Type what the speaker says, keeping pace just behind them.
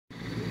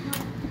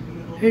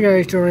Hey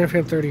guys, Joe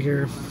Ramfam 30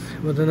 here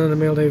with another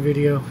mail day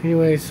video.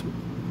 Anyways,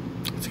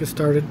 let's get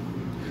started.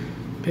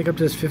 Pick up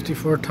this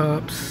 54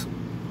 Topps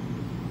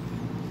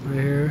right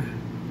here.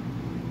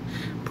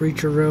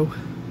 Preacher Row,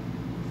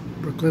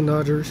 Brooklyn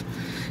Dodgers.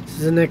 This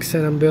is the next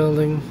set I'm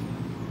building.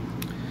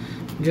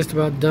 I'm just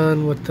about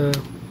done with the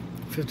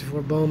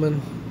 54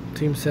 Bowman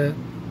team set.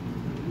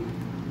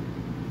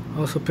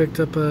 Also picked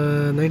up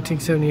a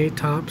 1978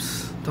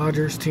 Topps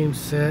Dodgers team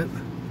set.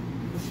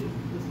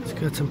 It's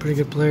got some pretty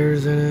good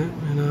players in it,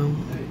 you know.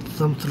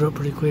 Thumbed through it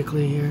pretty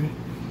quickly here.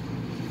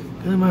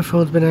 And my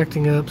phone's been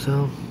acting up,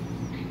 so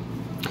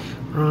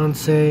Ron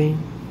Cey,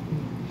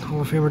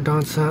 Hall of Famer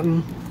Don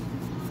Sutton.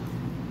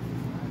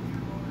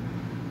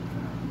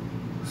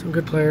 Some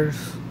good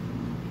players.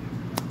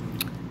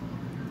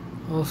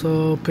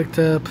 Also picked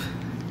up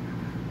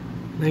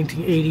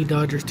 1980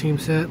 Dodgers team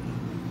set.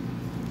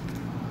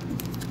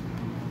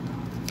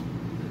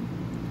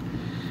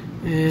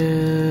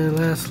 And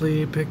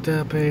lastly, picked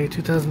up a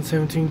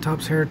 2017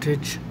 Topps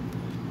Heritage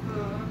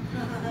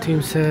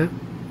team set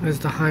as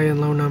the high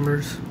and low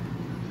numbers.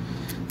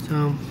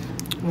 So,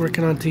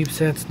 working on team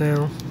sets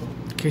now,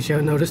 in case you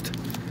haven't noticed.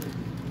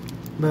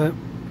 But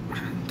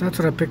that's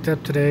what I picked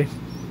up today.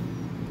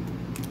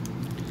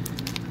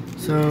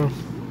 So,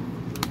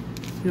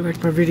 if you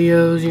like my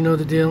videos, you know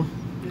the deal.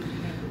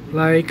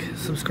 Like,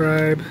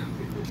 subscribe.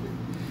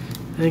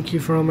 Thank you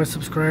for all my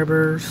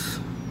subscribers,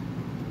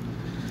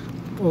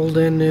 old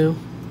and new.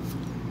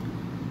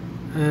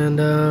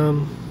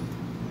 And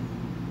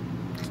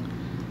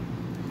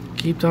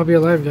keep Dobby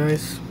alive,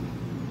 guys.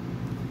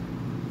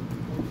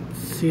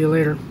 See you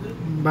later.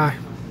 Bye.